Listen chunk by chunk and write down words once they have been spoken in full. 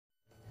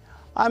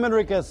I'm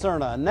Enrique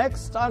Cerna.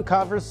 Next on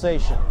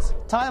Conversations,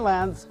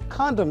 Thailand's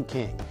Condom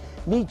King,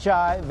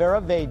 Mechai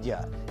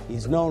Viravaidya.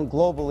 He's known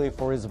globally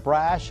for his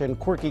brash and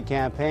quirky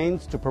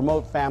campaigns to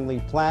promote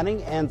family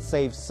planning and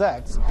safe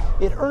sex.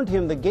 It earned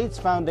him the Gates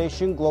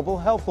Foundation Global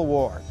Health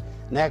Award.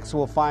 Next,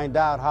 we'll find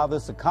out how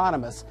this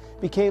economist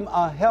became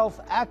a health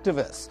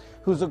activist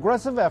whose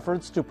aggressive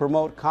efforts to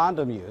promote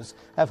condom use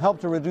have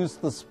helped to reduce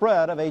the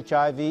spread of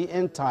HIV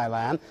in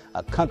Thailand,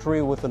 a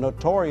country with a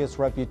notorious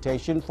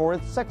reputation for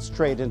its sex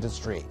trade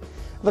industry.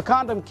 The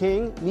Condom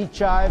King,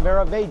 Mechai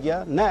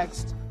Viravaidya,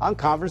 next on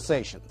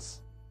Conversations.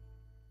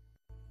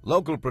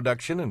 Local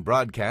production and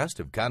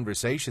broadcast of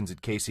Conversations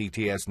at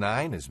KCTS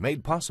 9 is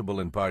made possible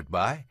in part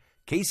by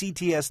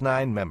KCTS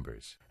 9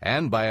 members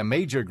and by a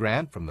major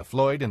grant from the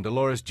Floyd and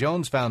Dolores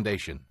Jones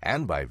Foundation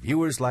and by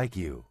viewers like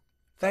you.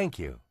 Thank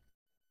you.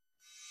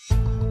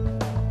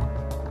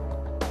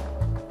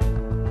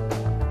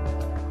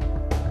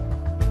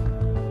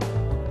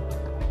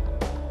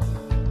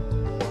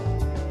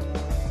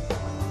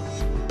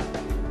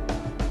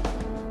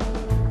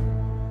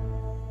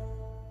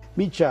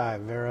 Mechai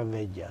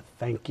Viravaidya,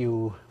 thank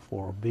you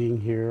for being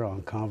here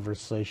on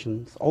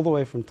Conversations, all the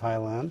way from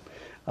Thailand.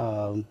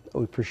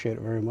 We appreciate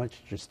it very much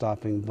that you're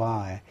stopping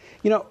by.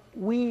 You know,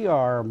 we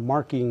are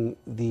marking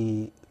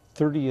the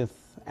 30th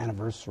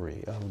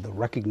anniversary of the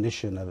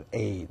recognition of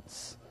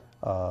AIDS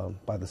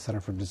by the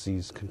Center for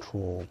Disease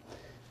Control.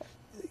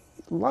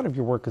 A lot of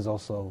your work has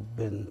also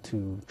been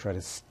to try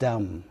to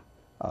stem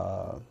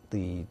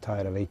the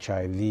tide of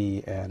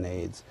HIV and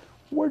AIDS.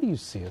 Where do you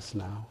see us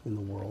now in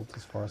the world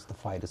as far as the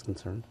fight is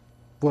concerned?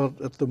 Well,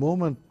 at the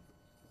moment,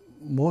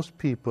 most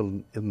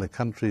people in the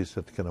countries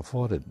that can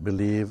afford it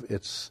believe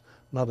it's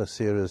not a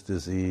serious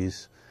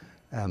disease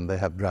and they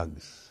have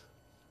drugs.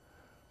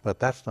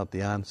 But that's not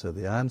the answer.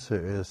 The answer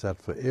is that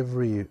for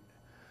every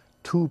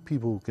 2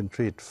 people who can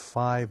treat,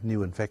 5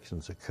 new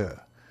infections occur.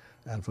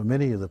 And for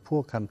many of the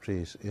poor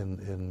countries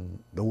in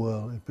the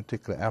world, in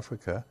particular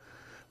Africa,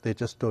 they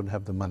just don't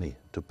have the money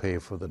to pay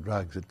for the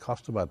drugs. It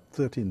costs about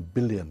 $13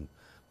 billion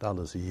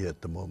a year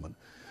at the moment.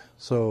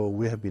 So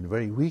we have been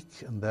very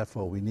weak, and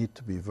therefore we need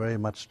to be very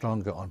much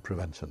stronger on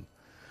prevention.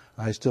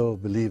 I still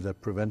believe that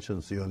prevention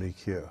is the only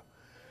cure,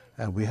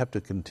 and we have to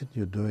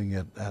continue doing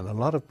it. And a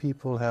lot of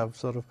people have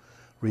sort of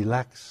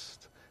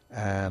relaxed,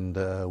 and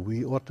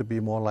we ought to be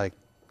more like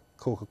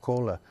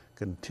Coca-Cola,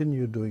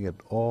 continue doing it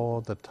all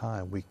the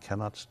time. We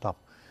cannot stop.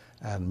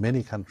 And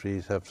many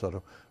countries have sort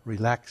of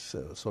relaxed,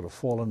 sort of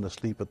fallen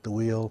asleep at the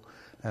wheel,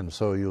 and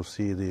so you'll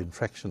see the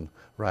infection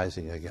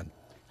rising again.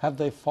 Have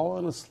they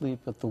fallen asleep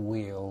at the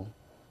wheel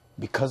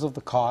because of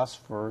the cost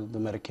for the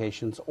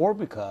medications, or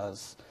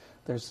because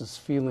there's this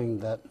feeling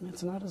that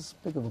it's not as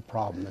big of a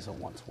problem as it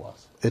once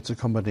was? It's a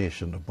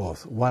combination of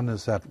both. One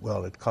is that,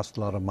 well, it costs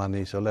a lot of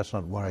money, so let's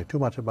not worry too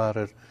much about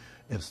it.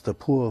 It's the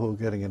poor who are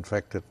getting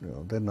infected.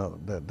 You know,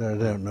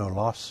 they're no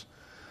loss.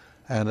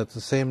 And at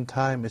the same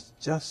time, it's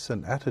just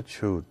an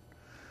attitude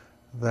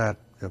that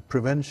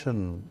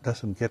prevention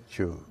doesn't get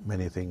you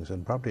many things,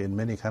 and probably in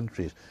many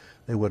countries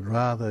they would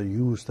rather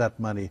use that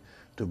money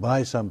to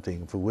buy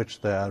something for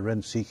which there are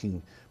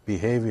rent-seeking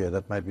behavior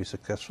that might be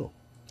successful.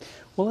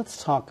 Well,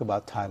 let's talk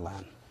about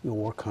Thailand,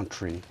 your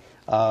country.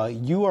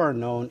 You are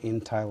known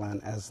in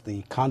Thailand as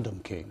the Condom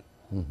King.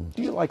 Mm-hmm.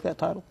 Do you like that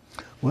title?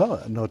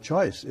 Well, no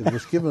choice. It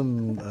was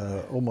given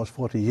almost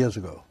 40 years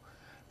ago.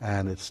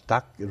 And it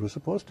stuck. It was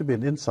supposed to be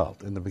an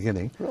insult in the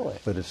beginning, really?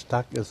 But it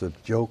stuck as a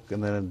joke,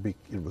 and then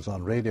it was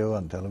on radio,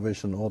 on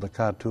television, all the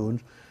cartoons,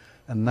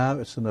 and now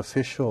it's an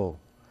official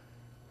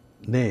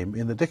name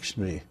in the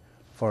dictionary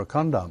for a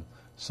condom.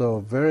 So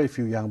very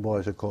few young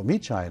boys are called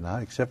Mechai now,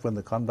 except when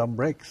the condom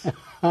breaks.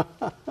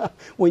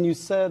 When you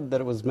said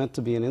that it was meant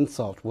to be an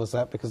insult, was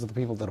that because of the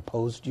people that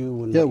opposed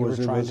you and what you were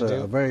trying to do? It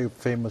was a very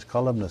famous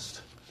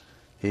columnist.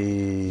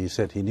 He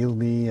said he knew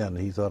me, and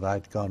he thought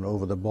I'd gone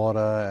over the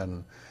border,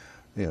 and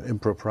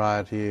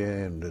impropriety,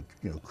 and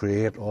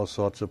create all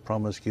sorts of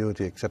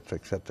promiscuity, etc.,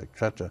 etc.,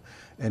 etc.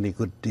 Any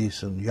good,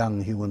 decent,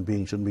 young human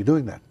being shouldn't be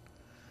doing that.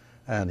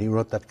 And he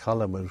wrote that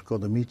column. It was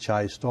called The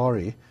Mechai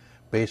Story,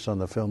 based on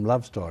the film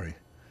Love Story.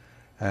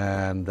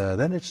 And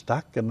then it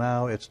stuck, and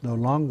now it's no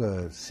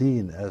longer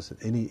seen as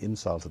any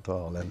insult at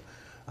all. And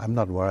I'm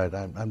not worried.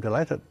 I'm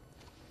delighted.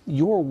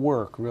 Your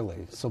work,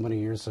 really, so many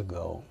years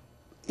ago,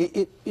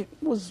 it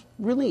was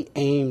really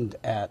aimed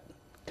at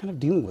kind of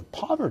dealing with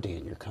poverty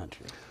in your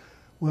country.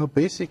 Well,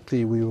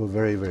 basically, we were a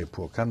very, very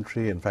poor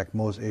country. In fact,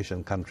 most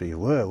Asian countries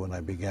were when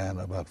I began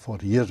about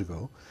 40 years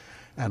ago.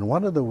 And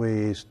one of the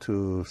ways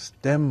to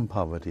stem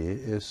poverty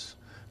is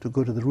to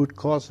go to the root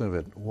cause of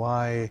it.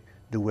 Why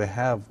do we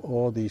have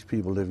all these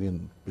people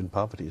living in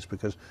poverty? It's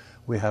because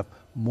we have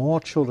more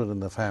children in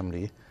the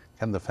family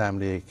than the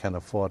family can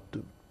afford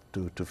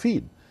to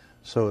feed.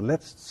 So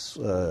let's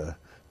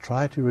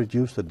try to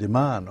reduce the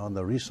demand on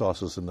the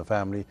resources in the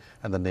family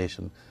and the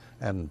nation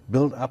and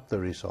build up the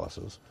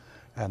resources.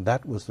 And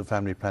that was the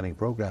family planning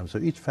program. So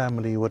each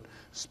family would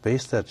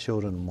space their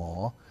children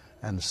more,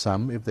 and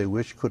some, if they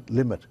wish, could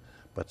limit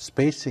But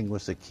spacing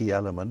was the key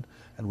element.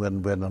 And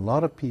when a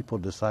lot of people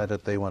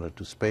decided they wanted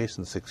to space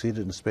and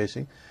succeeded in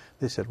spacing,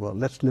 they said, well,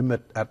 let's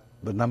limit at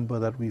the number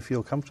that we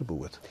feel comfortable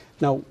with.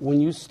 Now,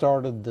 when you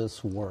started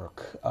this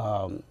work,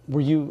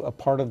 were you a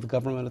part of the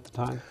government at the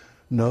time?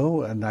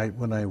 No, and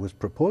when I was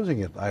proposing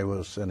it, I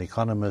was an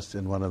economist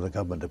in one of the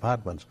government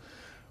departments.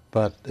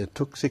 But it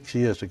took 6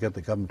 years to get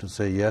the government to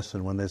say yes,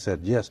 and when they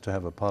said yes to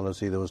have a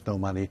policy, there was no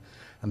money.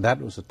 And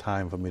that was the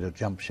time for me to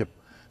jump ship,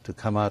 to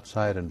come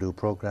outside and do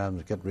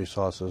programs, get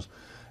resources,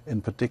 in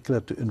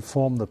particular to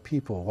inform the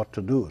people what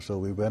to do. So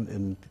we went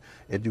in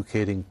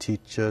educating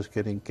teachers,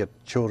 get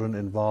children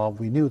involved.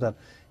 We knew that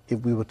if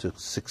we were to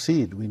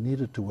succeed, we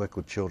needed to work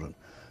with children.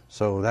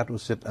 So that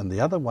was it. And the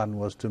other one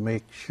was to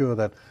make sure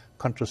that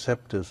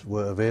contraceptives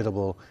were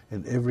available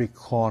in every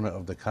corner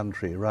of the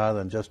country, rather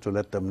than just to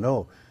let them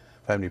know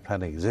family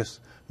planning exists.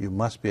 You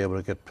must be able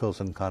to get pills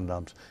and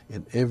condoms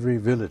in every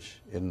village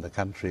in the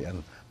country,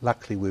 and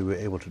luckily we were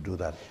able to do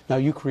that. Now,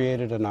 you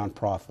created a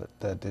nonprofit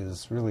that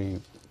is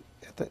really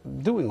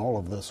doing all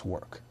of this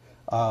work.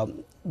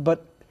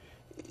 But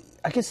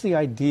I guess the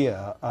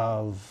idea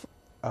of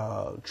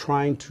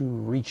trying to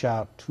reach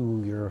out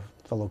to your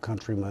fellow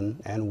countrymen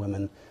and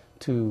women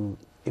to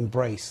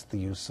embrace the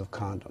use of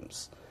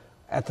condoms.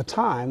 At the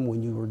time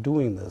when you were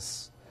doing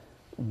this,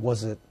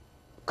 was it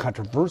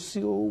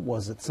controversial?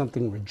 Was it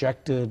something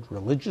rejected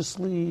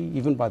religiously,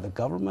 even by the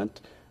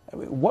government? I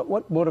mean,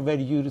 what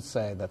motivated you to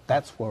say that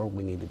that's where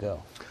we need to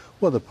go?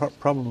 Well, the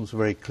problem was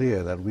very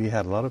clear, that we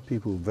had a lot of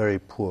people very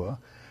poor,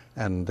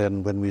 and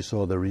then when we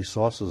saw the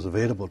resources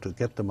available to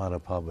get them out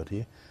of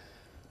poverty,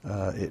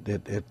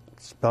 it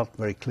spelt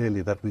very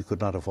clearly that we could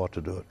not afford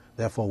to do it.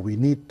 Therefore, we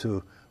need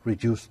to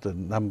reduce the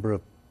number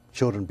of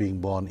children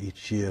being born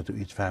each year to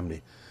each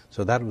family.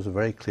 So that was a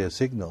very clear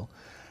signal.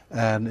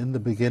 And in the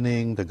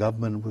beginning, the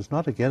government was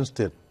not against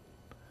it,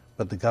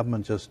 but the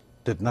government just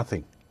did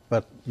nothing.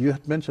 But you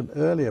had mentioned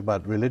earlier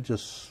about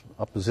religious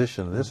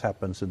opposition. This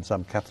happens in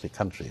some Catholic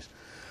countries.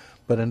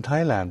 But in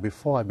Thailand,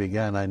 before I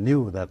began, I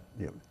knew that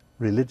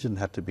religion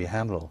had to be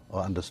handled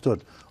or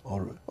understood,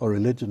 or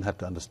religion had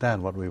to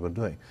understand what we were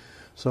doing.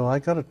 So I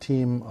got a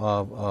team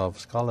of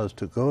scholars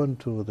to go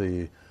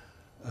into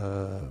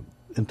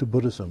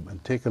Buddhism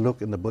and take a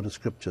look in the Buddhist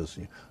scriptures.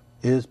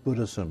 Is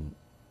Buddhism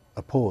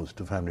opposed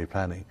to family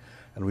planning?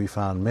 And we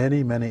found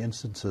many, many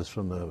instances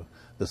from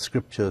the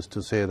scriptures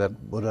to say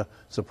that Buddha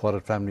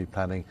supported family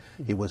planning.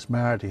 He was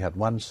married, he had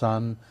one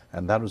son,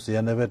 and that was the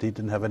end of it. He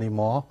didn't have any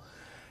more.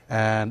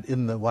 And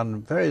in the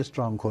one very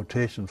strong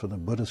quotation from the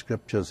Buddhist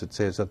scriptures, it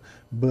says that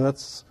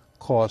births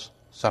cause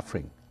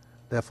suffering.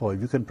 Therefore,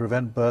 if you can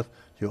prevent birth,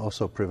 you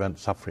also prevent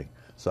suffering.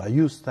 So I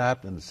used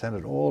that and sent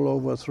it all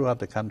over throughout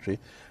the country.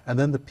 And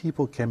then the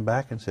people came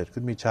back and said,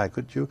 Mechai,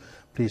 could you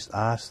please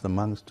ask the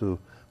monks to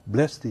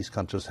bless these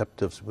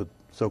contraceptives with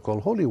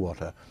so-called holy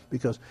water?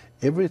 Because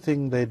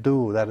everything they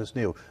do that is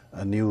new,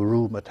 a new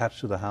room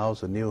attached to the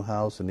house, a new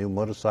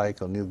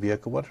motorcycle, a new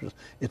vehicle, whatever it is,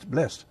 it's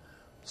blessed.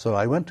 So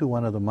I went to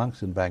one of the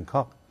monks in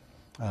Bangkok,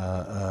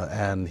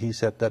 and he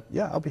said that,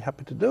 yeah, I'll be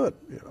happy to do it.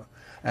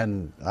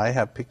 And I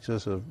have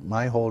pictures of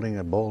my holding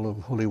a bowl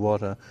of holy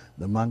water,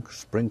 the monks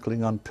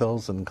sprinkling on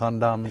pills and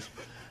condoms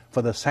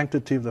for the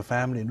sanctity of the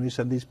family, and we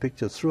sent these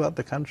pictures throughout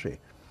the country.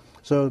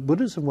 So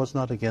Buddhism was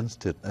not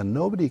against it, and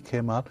nobody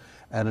came out,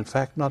 and in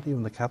fact not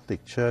even the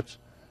Catholic Church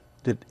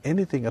did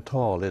anything at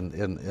all in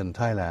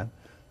Thailand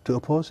to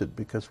oppose it,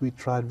 because we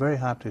tried very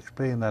hard to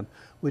explain that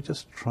we're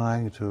just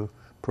trying to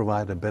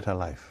provide a better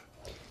life.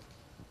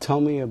 Tell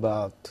me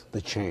about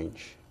the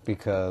change,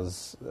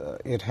 because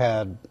it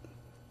had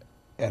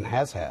and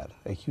has had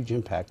a huge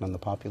impact on the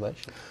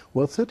population.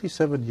 Well,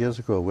 37 years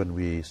ago when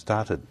we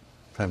started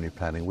family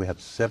planning, we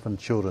had 7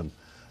 children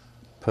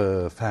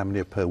per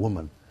family, per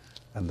woman,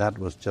 and that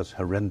was just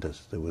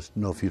horrendous. There was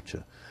no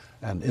future.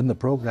 And in the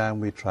program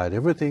we tried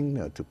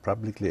everything to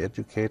publicly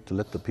educate, to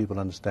let the people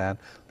understand,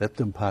 let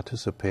them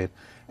participate.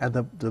 And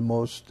the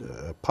most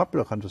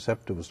popular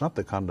contraceptive was not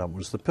the condom, it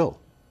was the pill.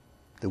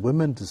 The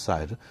women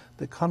decided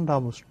the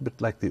condom was a bit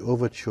like the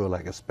overture,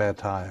 like a spare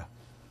tire.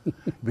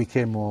 It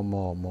became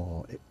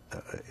more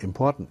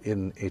important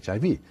in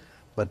HIV.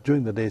 But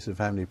during the days of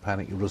family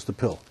planning, it was the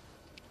pill.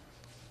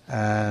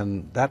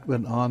 And that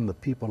went on, the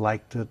people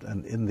liked it,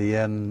 and in the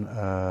end,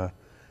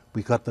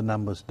 we got the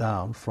numbers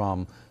down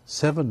from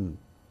 7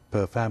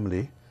 per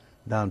family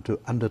down to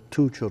under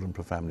 2 children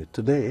per family.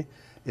 Today,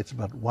 it's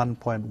about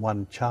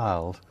 1.1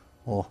 child,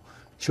 or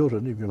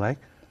children, if you like,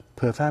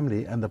 per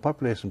family, and the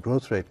population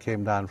growth rate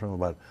came down from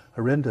about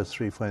horrendous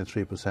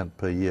 3.3%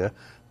 per year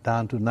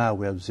down to now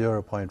we have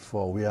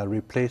 0.4. We are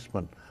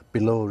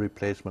below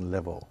replacement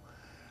level.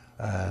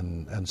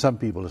 And some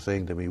people are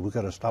saying to me, we've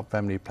got to stop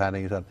family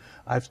planning. And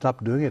I've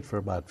stopped doing it for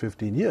about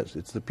 15 years.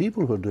 It's the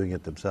people who are doing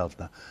it themselves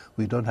now.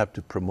 We don't have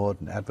to promote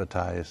and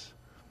advertise.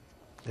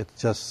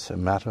 It's just a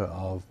matter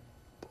of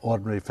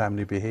ordinary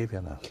family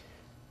behavior now.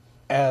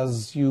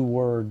 As you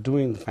were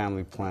doing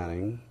family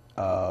planning,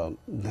 then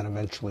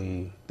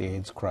eventually the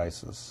AIDS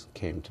crisis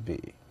came to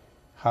be.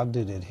 How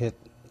did it hit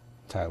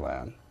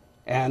Thailand?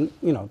 And,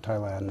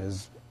 Thailand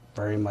is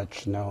very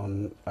much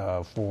known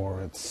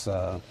for its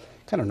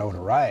kind of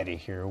notoriety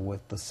here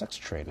with the sex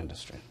trade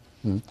industry.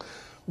 Mm.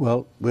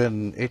 Well,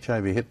 when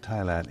HIV hit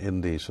Thailand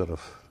in the sort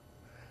of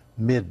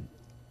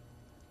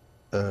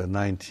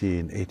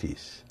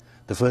mid-1980s,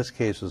 the first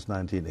case was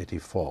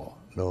 1984,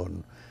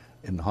 known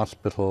in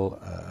hospital,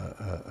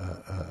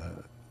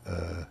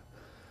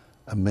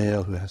 a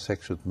male who has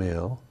sex with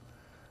male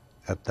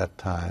at that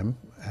time,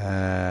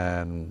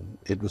 and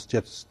it was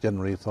just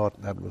generally thought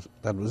that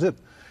was it.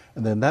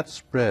 And then that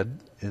spread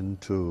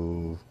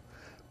into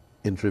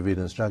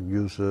intravenous drug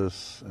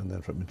users, and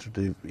then from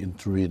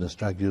intravenous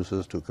drug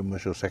users to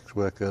commercial sex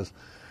workers,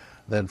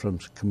 then from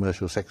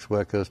commercial sex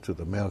workers to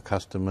the male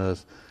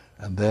customers,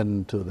 and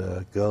then to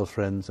the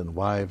girlfriends and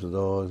wives of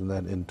those, and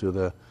then into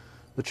the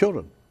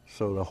children.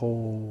 So the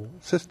whole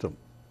system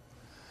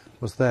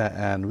was there,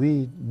 and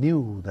we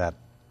knew that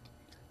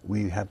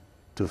we had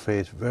to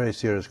face very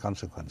serious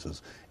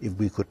consequences if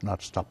we could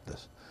not stop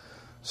this.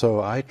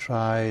 So I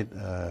tried,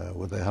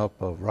 with the help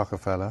of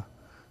Rockefeller,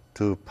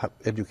 to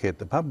educate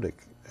the public,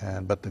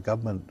 but the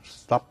government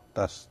stopped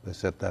us. They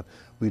said that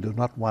we do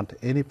not want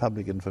any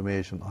public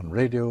information on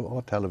radio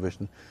or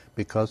television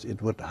because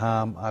it would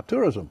harm our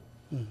tourism.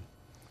 Mm.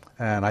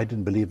 And I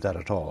didn't believe that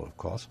at all, of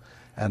course,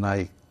 and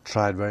I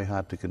tried very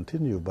hard to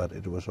continue, but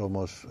it was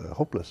almost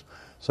hopeless.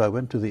 So I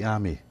went to the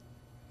army.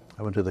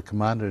 I went to the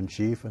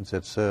commander-in-chief and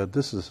said, "Sir,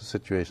 this is the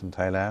situation in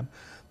Thailand.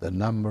 The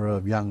number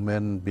of young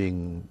men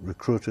being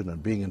recruited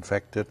and being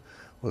infected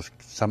was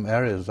some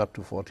areas up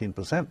to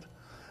 14%.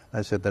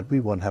 I said that we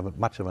won't have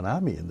much of an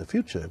army in the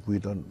future if we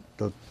don't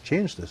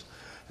change this."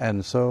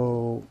 And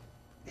so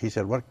he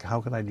said,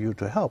 how can I do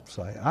to help?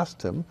 So I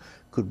asked him,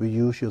 could we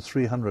use your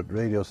 300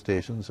 radio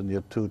stations and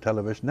your 2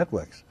 television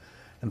networks?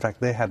 In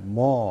fact, they had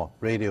more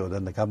radio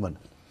than the government.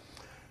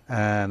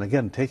 And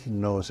again,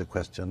 taking no as a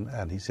question,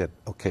 and he said,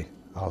 okay,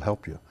 I'll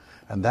help you.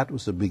 And that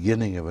was the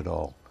beginning of it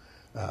all,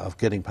 of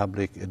getting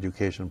public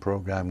education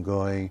program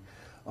going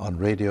on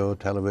radio,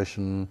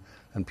 television,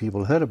 and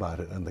people heard about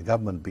it, and the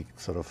government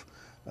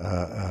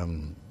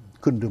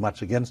couldn't do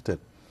much against it.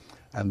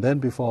 And then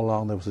before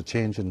long, there was a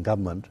change in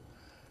government,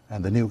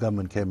 and the new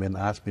government came in,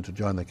 asked me to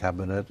join the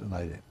cabinet, and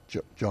I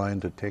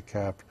joined to take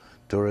care of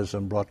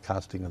tourism,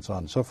 broadcasting, and so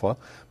on and so forth.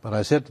 But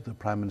I said to the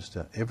Prime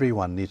Minister,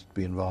 everyone needs to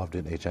be involved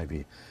in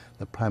HIV.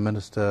 The Prime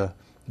Minister,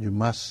 you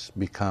must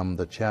become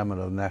the chairman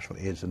of the National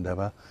AIDS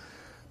Endeavour,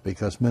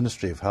 because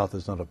Ministry of Health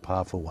is not a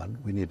powerful one.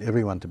 We need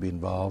everyone to be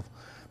involved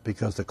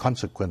because the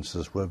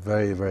consequences were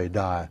very, very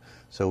dire.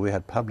 So we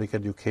had public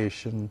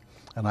education,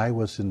 and I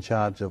was in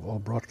charge of all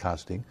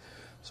broadcasting.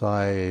 So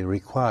I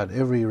required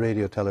every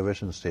radio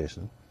television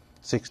station,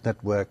 6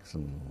 networks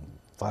and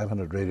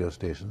 500 radio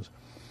stations,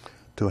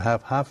 to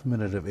have half a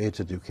minute of AIDS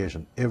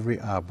education every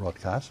hour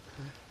broadcast,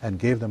 and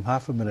gave them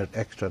half a minute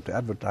extra to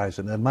advertise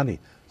and earn money.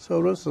 So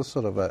it was a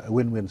sort of a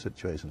win-win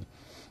situation.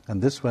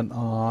 And this went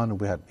on.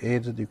 We had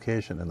AIDS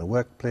education in the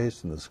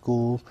workplace, in the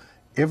schools,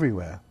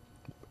 everywhere.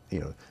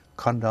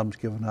 Condoms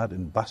given out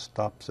in bus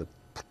stops, at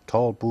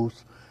toll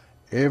booths,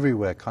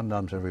 everywhere,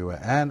 condoms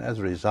everywhere. And as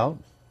a result,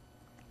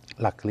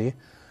 luckily,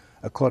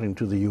 according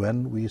to the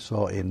UN, we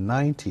saw a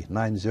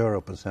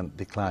 90%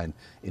 decline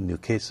in new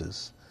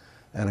cases.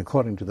 And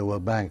according to the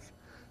World Bank,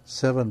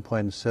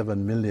 7.7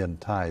 million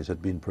Thais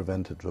had been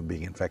prevented from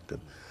being infected.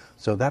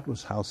 So that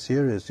was how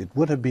serious it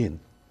would have been.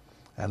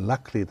 And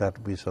luckily that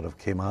we sort of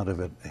came out of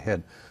it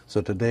ahead.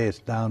 So today it's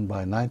down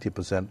by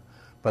 90%,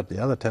 but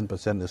the other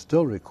 10%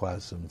 still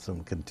requires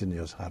some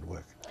continuous hard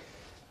work.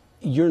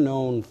 You're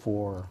known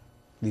for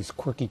these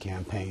quirky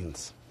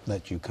campaigns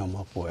that you come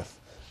up with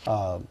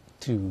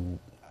to,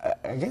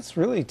 I guess,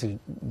 really to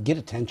get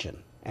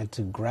attention and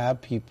to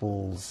grab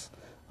people's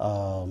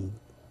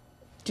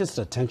just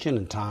attention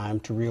and time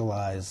to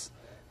realize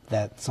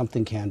that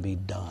something can be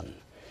done.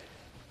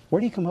 Where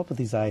do you come up with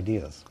these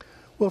ideas?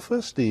 Well,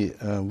 firstly,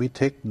 we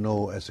take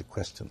no as a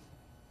question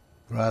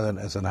rather than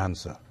as an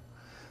answer.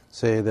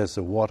 Say there's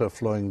a water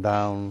flowing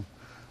down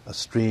a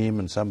stream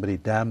and somebody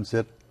dams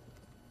it,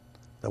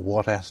 the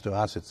water has to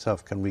ask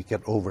itself, can we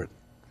get over it?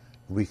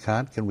 If we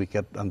can't, can we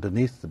get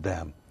underneath the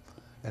dam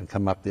and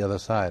come up the other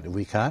side? If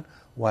we can't,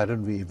 why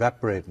don't we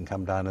evaporate and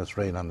come down as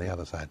rain on the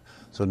other side?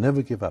 So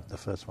never give up, the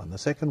first one. The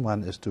second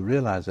one is to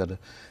realize that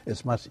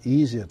it's much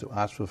easier to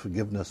ask for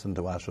forgiveness than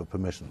to ask for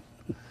permission.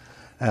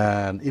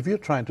 And if you're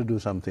trying to do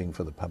something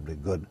for the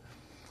public good,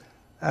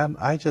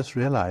 I just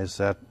realized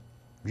that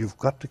you've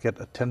got to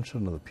get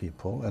attention of the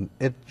people, and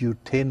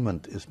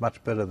edutainment is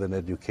much better than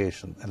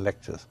education and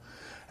lectures.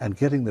 And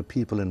getting the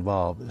people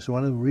involved is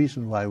one of the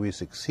reasons why we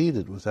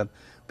succeeded, was that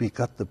we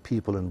got the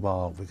people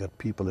involved. We got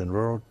people in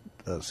rural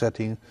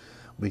settings.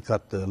 We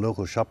got the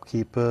local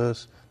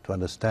shopkeepers to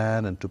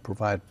understand and to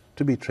provide,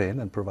 to be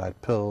trained and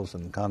provide pills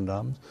and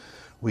condoms.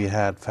 We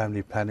had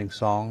family planning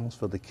songs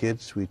for the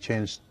kids. We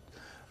changed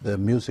the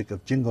music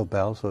of Jingle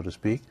Bells, so to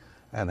speak,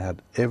 and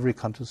had every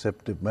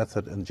contraceptive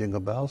method in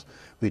Jingle Bells.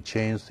 We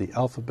changed the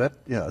alphabet,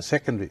 a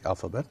secondary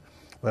alphabet,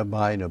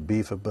 whereby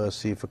B for birth,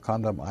 C for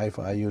condom, I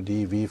for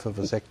IUD, V for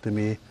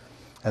vasectomy,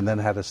 and then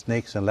had a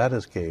snakes and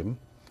ladders game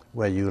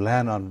where you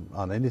land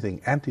on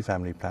anything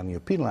anti-family planning, you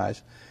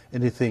penalize.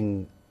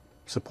 Anything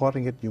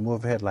supporting it, you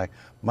move ahead. Like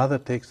mother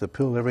takes the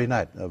pill every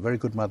night, a very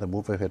good mother,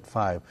 move ahead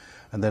 5.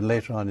 And then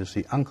later on you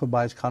see uncle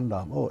buys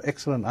condom, oh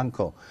excellent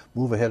uncle,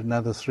 move ahead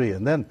another 3.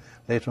 And then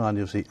later on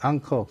you see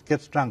uncle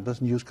gets drunk,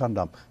 doesn't use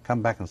condom,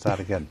 come back and start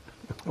again.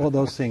 All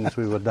those things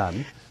we were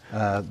done,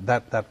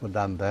 that were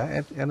done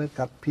there, and it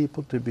got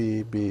people to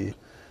be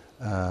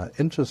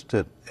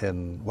interested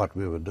in what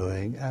we were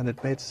doing, and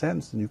it made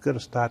sense, and you've got to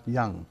start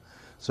young.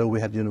 So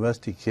we had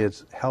university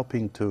kids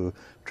helping to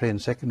train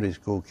secondary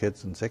school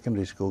kids, and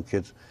secondary school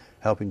kids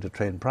helping to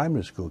train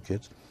primary school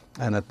kids.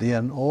 And at the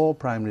end, all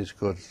primary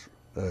schools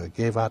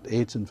gave out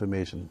AIDS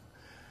information,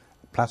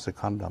 plus a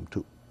condom,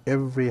 to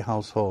every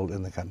household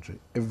in the country,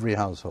 every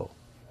household.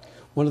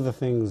 One of the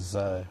things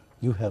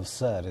you have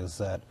said is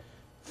that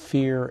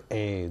fear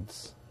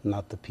AIDS,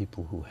 not the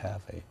people who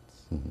have AIDS.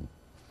 Mm-hmm.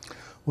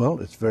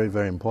 Well, it's very,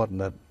 very important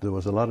that there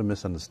was a lot of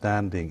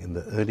misunderstanding in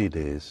the early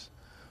days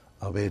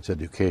of AIDS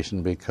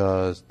education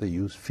because they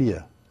used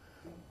fear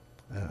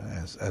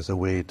as a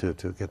way to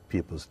get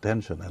people's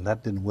attention. And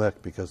that didn't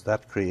work because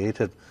that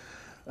created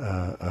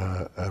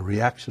a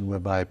reaction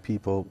whereby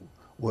people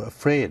were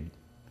afraid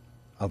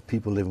of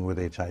people living with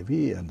HIV,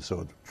 and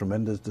so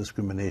tremendous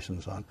discrimination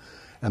and so on.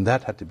 And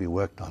that had to be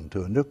worked on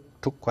too. And it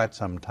took quite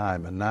some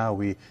time. And now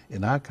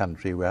in our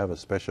country, we have a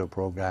special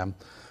program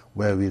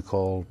where we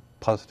call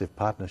Positive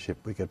Partnership.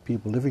 We get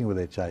people living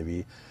with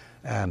HIV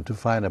and to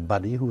find a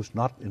buddy who's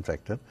not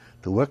infected,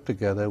 to work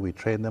together. We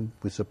train them,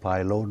 we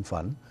supply loan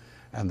fund,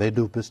 and they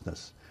do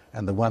business.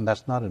 And the one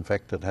that's not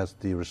infected has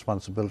the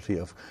responsibility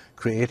of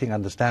creating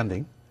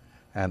understanding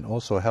and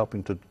also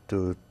helping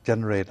to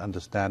generate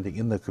understanding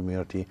in the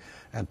community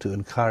and to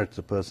encourage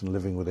the person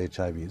living with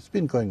HIV. It's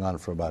been going on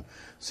for about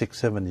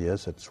 6-7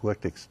 years. It's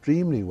worked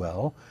extremely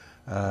well.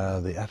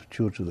 The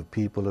attitudes of the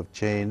people have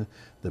changed.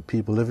 The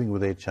people living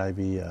with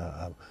HIV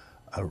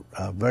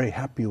are very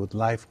happy with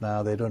life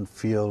now. They don't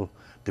feel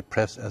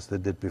depressed as they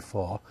did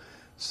before.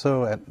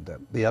 So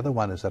the other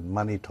one is that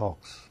money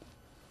talks.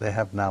 They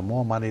have now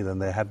more money than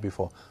they had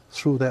before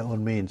through their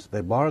own means. They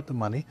borrowed the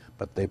money,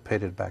 but they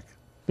paid it back.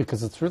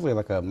 Because it's really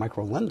like a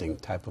micro-lending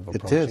type of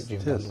approach. It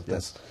you've is, done with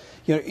yes. this.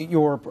 You know,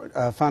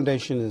 your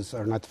foundation is,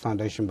 or not the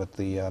foundation, but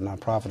the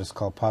nonprofit is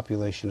called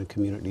Population and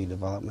Community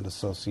Development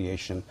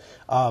Association.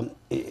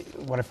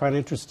 What I find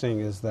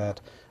interesting is that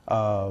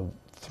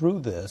through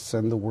this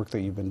and the work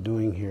that you've been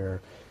doing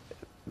here,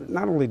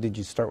 not only did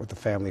you start with the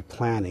family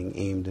planning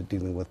aimed at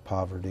dealing with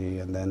poverty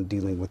and then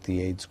dealing with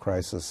the AIDS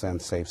crisis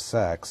and safe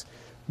sex,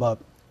 but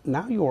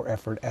now your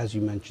effort, as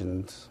you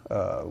mentioned,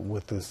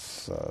 with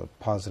this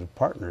Positive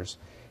Partners,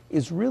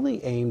 is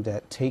really aimed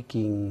at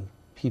taking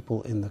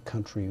people in the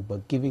country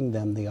but giving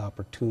them the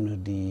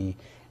opportunity,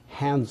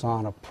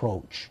 hands-on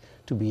approach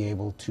to be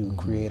able to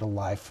create a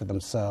life for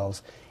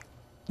themselves.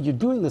 You're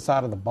doing this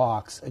out of the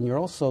box, and you're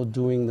also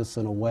doing this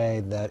in a way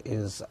that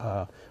is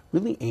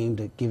really aimed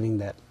at giving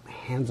that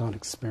hands-on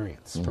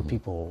experience for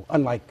people.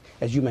 Unlike,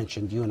 as you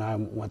mentioned, you and I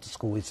went to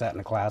school, we sat in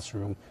a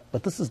classroom,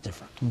 but this is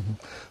different.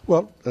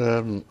 Well,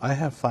 I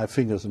have 5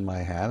 fingers in my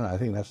hand. I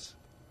think that's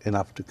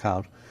enough to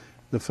count.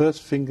 The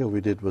first finger we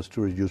did was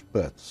to reduce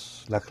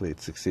births. Luckily, it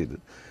succeeded.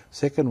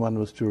 Second one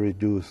was to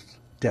reduce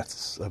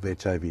deaths of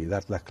HIV.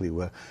 That luckily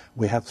worked.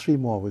 We have 3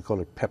 more. We call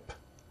it PEP,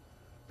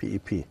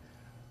 P-E-P.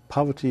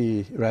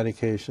 Poverty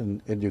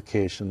eradication,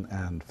 education,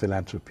 and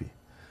philanthropy.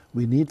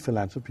 We need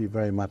philanthropy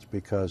very much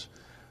because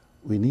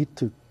we need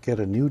to get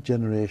a new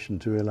generation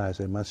to realize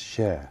they must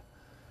share.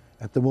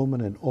 At the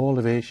moment in all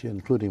of Asia,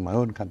 including my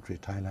own country,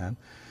 Thailand,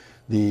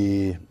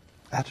 the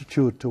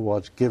attitude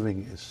towards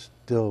giving is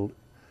still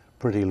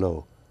pretty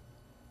low.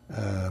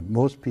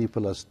 Most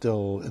people are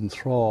still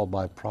enthralled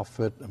by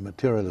profit and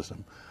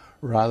materialism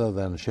rather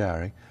than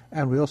sharing.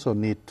 And we also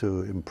need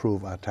to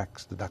improve our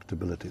tax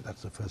deductibility.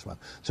 That's the first one.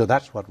 So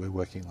that's what we're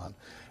working on.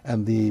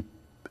 And the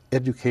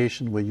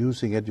education, we're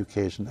using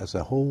education as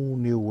a whole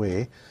new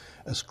way.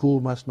 A school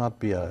must not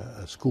be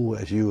a school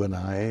as you and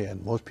I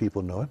and most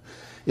people know it.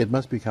 It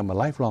must become a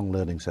lifelong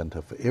learning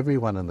center for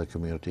everyone in the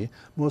community.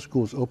 Most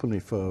schools open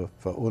for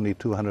only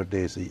 200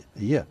 days a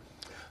year.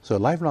 So a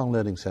lifelong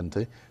learning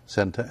center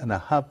and a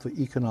hub for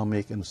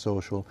economic and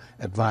social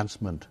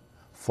advancement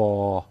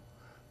for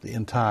the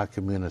entire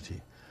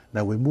community.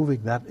 Now we're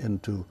moving that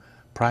into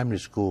primary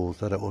schools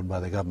that are owned by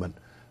the government.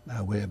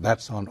 Now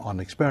that's on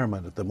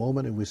experiment at the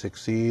moment. If we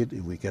succeed,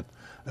 if we get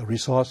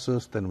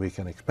resources, then we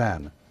can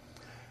expand.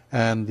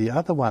 And the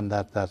other one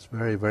that's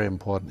very, very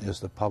important is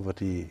the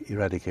poverty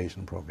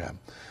eradication program.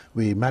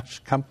 We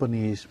match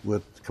companies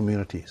with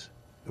communities,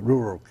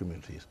 rural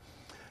communities.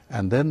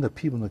 And then the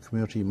people in the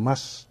community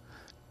must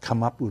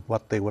come up with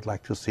what they would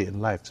like to see in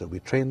life. So we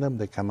train them,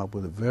 they come up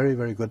with a very,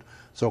 very good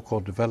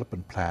so-called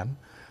development plan.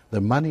 The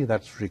money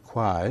that's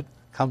required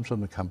comes from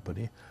the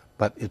company,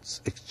 but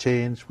it's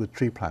exchanged with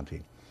tree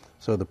planting.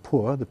 So the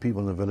poor, the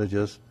people in the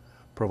villages,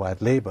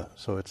 provide labor.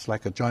 So it's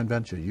like a joint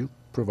venture. You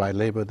provide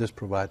labor, this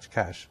provides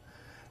cash.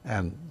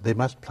 And they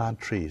must plant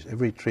trees.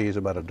 Every tree is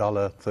about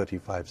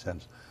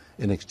 $1.35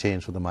 in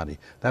exchange for the money.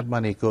 That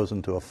money goes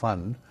into a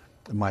fund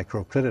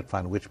microcredit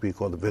fund, which we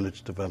call the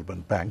Village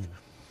Development Bank.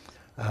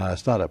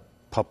 It's not a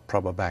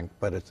proper bank,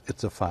 but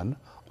it's a fund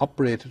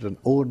operated and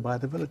owned by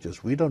the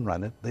villages. We don't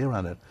run it, they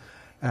run it.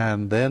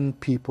 And then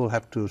people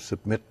have to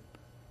submit.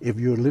 If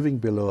you're living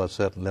below a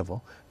certain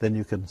level, then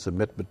you can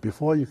submit. But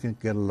before you can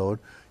get a loan,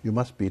 you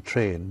must be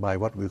trained by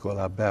what we call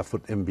our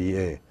barefoot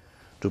MBA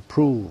to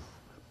prove.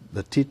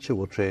 The teacher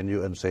will train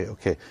you and say,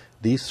 okay,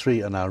 these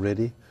 3 are now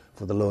ready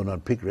for the loan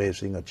on pig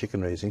raising or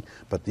chicken raising,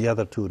 but the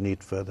other 2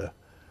 need further.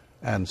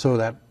 And so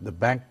that the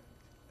bank,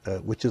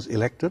 which is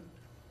elected,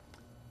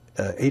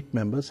 8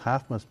 members,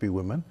 half must be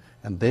women,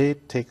 and they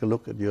take a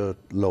look at your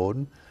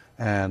loan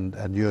and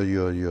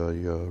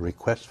your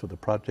request for the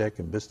project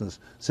and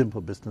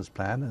simple business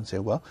plan, and say,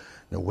 well,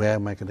 where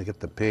am I going to get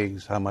the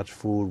pigs, how much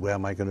food, where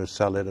am I going to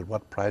sell it, at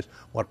what price,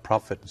 what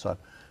profit, and so on.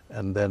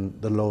 And then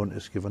the loan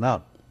is given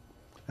out.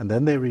 And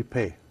then they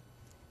repay.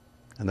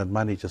 And that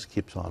money just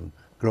keeps on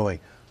growing,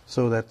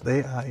 so that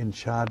they are in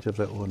charge of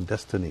their own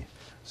destiny.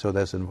 So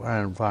there's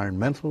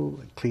environmental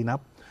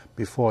cleanup.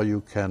 Before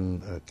you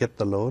can get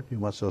the loan, you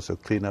must also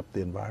clean up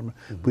the environment.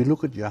 We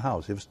look at your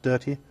house. If it's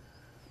dirty,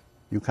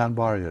 you can't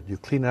borrow it. You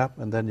clean it up,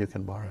 and then you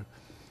can borrow it.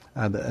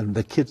 And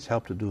the kids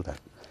help to do that.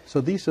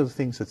 So these are the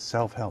things that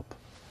self-help.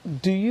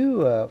 Do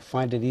you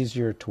find it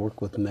easier to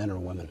work with men or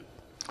women?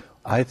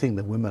 I think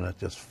the women are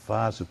just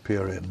far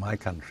superior in my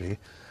country.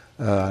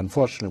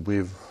 Unfortunately,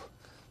 we've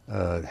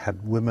had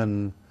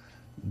women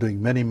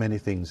doing many, many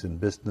things in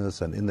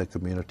business and in the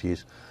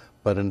communities,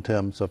 but in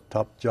terms of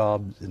top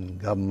jobs in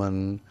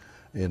government,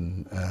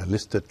 in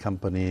listed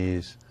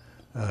companies,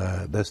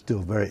 they're still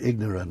very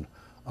ignorant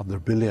of the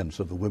brilliance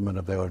of the women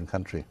of their own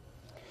country.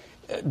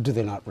 Do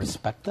they not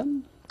respect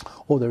them?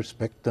 Oh, they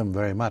respect them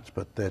very much,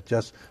 but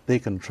they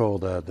control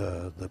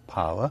the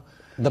power.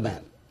 The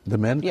men. The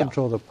men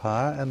control the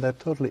power, and they're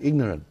totally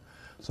ignorant.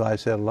 So I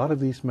said a lot of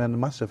these men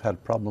must have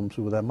had problems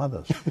with their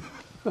mothers.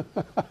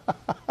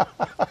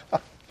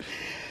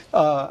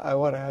 I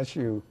want to ask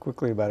you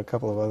quickly about a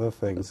couple of other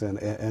things,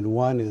 and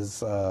one is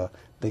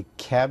the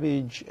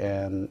Cabbage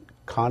and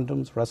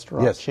Condoms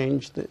restaurant chain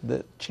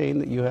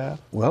that you have?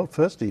 Well,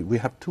 firstly, we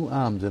have 2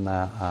 arms in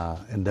our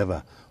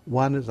endeavor.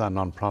 One is our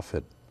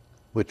non-profit,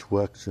 which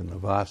works in a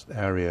vast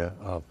area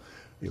of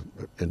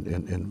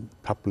in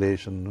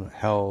population,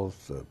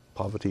 health,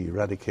 poverty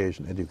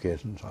eradication,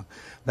 education, and so on.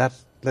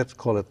 Let's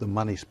call it the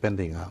money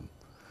spending arm.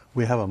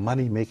 We have a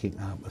money making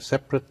arm, a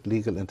separate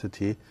legal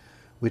entity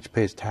which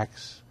pays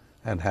tax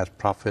and has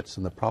profits,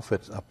 and the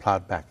profits are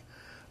plowed back.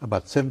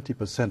 About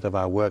 70% of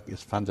our work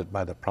is funded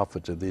by the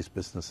profits of these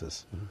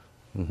businesses.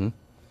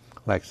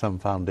 Like some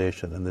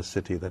foundation in this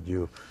city that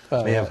you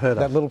may have heard of.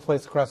 That little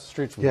place across the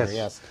street from here,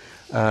 yes.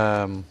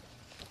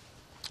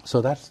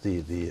 So that's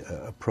the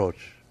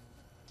approach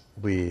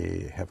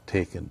we have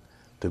taken,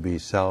 to be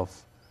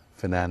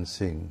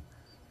self-financing,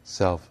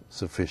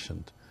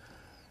 self-sufficient.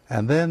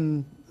 And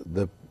then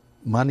the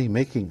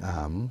money-making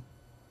arm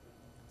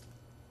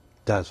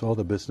does all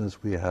the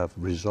business. We have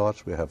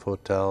resorts, we have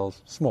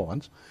hotels, small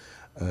ones,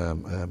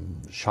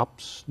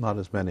 shops, not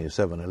as many as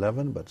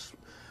 7-Eleven, but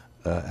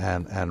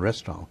and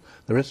restaurants.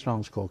 The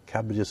restaurant's called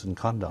Cabbages and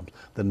Condoms.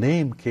 The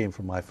name came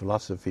from my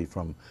philosophy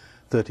from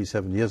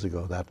 37 years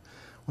ago, that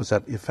was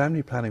that if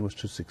family planning was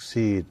to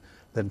succeed,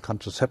 then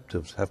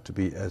contraceptives have to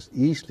be as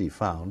easily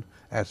found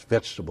as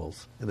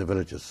vegetables in the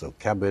villages. So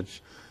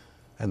cabbage,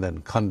 and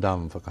then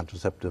condom for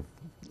contraceptive,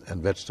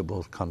 and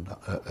vegetables,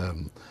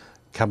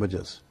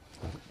 cabbages.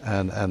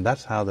 And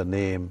that's how the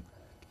name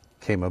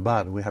came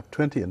about. We have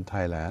 20 in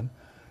Thailand,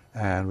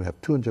 and we have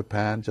 2 in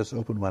Japan, just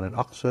opened one in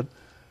Oxford,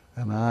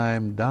 and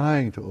I'm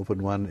dying to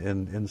open one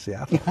in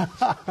Seattle.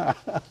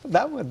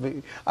 That would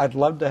be, I'd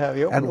love to have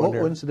you open one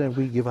here.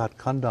 Incidentally, we give out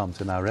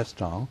condoms in our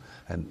restaurant,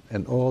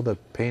 and all the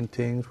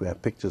paintings, we have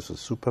pictures of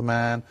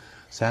Superman,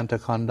 Santa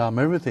condom,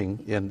 everything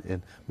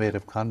made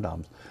of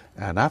condoms.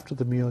 And after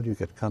the meal, you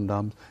get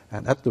condoms.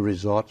 And at the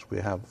resorts, we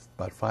have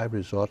about 5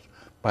 resorts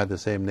by the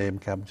same name,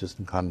 Cabbages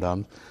and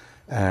Condoms.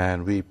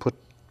 And we put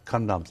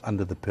condoms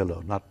under the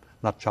pillow,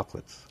 not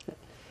chocolates.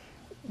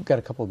 We've got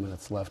a couple of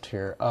minutes left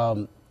here.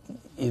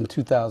 In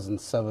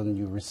 2007,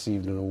 you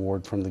received an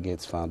award from the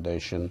Gates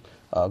Foundation,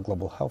 a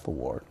Global Health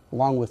Award.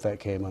 Along with that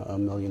came a $1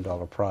 million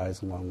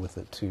prize along with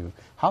it, too.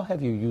 How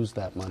have you used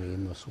that money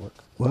in this work?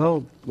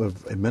 Well, we're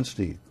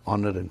immensely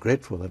honored and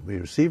grateful that we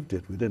received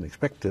it. We didn't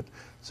expect it.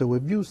 So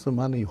we've used the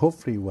money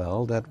hopefully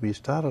well, that we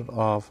started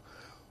off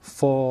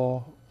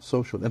 4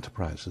 social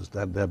enterprises,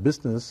 that their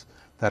business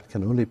that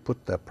can only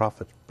put their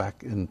profits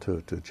back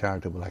into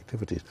charitable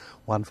activities.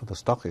 One for the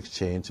stock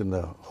exchange, in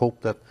the hope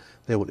that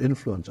they will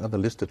influence other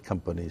listed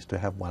companies to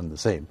have one the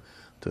same,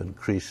 to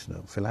increase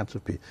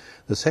philanthropy.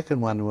 The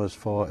second one was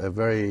for a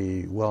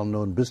very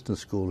well-known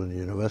business school in the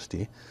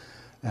university,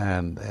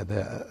 and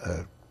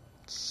a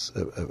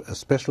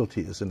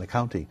specialty is in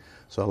accounting.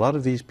 So a lot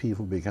of these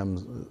people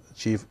become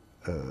chief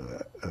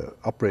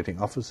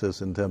operating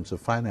officers in terms of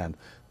finance,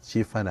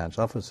 chief finance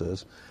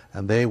officers,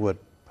 and they would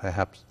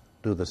perhaps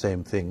do the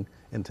same thing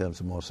in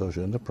terms of more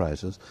social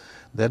enterprises.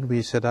 Then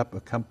we set up a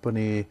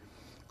company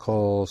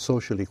called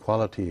social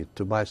equality,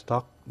 to buy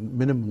stock,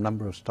 minimum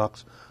number of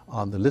stocks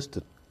on the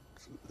listed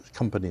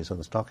companies on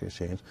the stock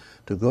exchange,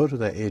 to go to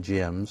their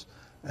AGMs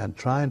and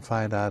try and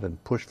find out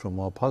and push for a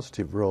more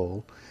positive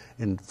role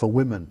for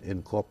women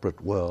in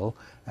corporate world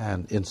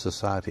and in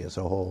society as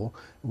a whole.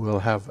 We'll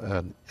have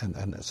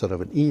sort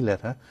of an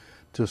e-letter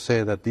to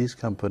say that these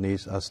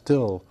companies are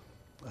still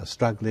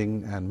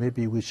struggling, and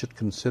maybe we should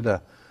consider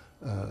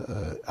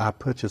our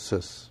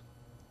purchases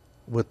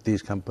with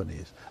these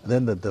companies. And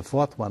then the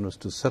fourth one was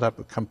to set up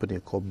a company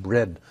called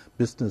BRED,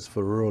 Business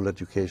for Rural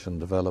Education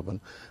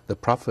Development, the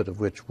profit of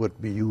which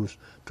would be used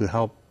to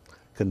help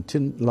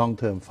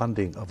long-term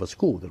funding of a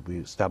school that we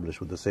established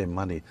with the same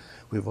money.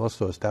 We've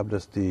also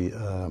established the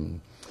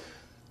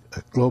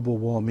Global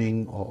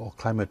Warming or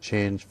Climate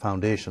Change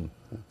Foundation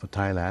for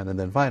Thailand. And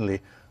then finally,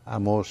 our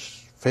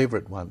most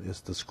favorite one is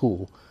the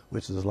school,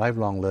 which is a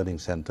lifelong learning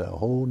center, a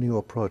whole new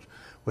approach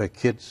where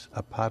kids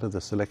are part of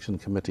the selection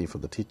committee for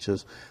the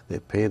teachers. They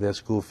pay their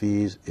school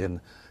fees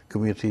in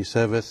community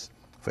service.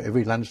 For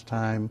every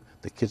lunchtime,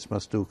 the kids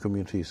must do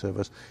community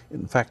service.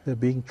 In fact, they're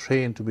being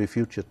trained to be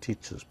future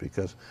teachers,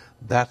 because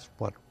that's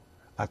what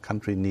our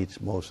country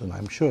needs most. And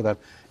I'm sure that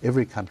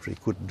every country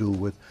could do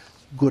with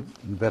good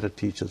and better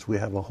teachers. We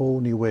have a whole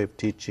new way of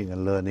teaching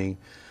and learning.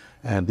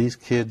 And these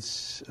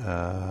kids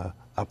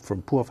up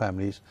from poor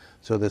families,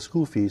 so their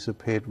school fees are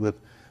paid with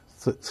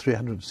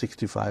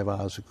 365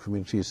 hours of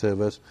community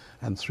service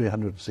and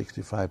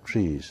 365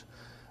 trees.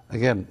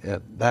 Again,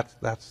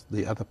 that's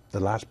the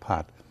last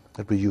part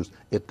that we use.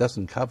 It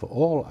doesn't cover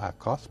all our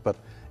costs, but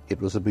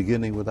it was a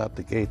beginning. Without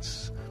the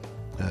Gates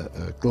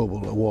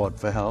Global Award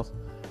for Health,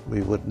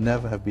 we would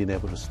never have been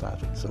able to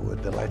start it. So we're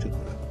delighted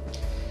with it.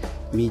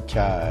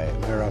 Mechai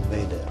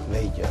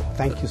Viravaidya,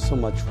 thank you so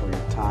much for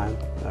your time.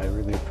 I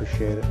really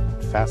appreciate it.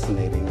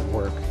 Fascinating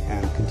work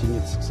and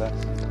continued success.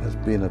 It's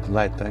been a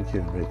delight. Thank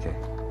you, Enrique.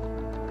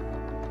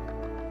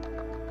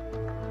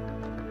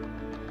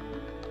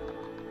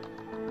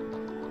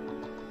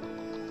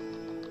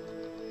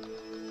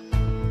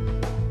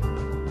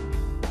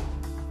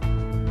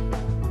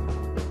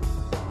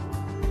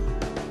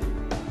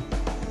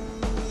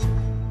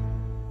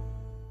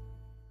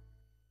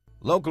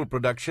 Local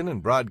production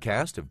and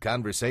broadcast of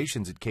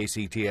Conversations at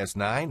KCTS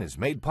 9 is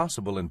made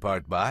possible in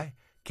part by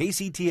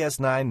KCTS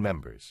 9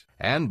 members,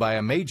 and by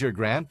a major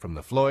grant from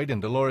the Floyd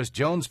and Dolores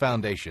Jones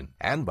Foundation,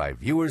 and by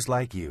viewers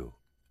like you.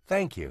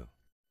 Thank you.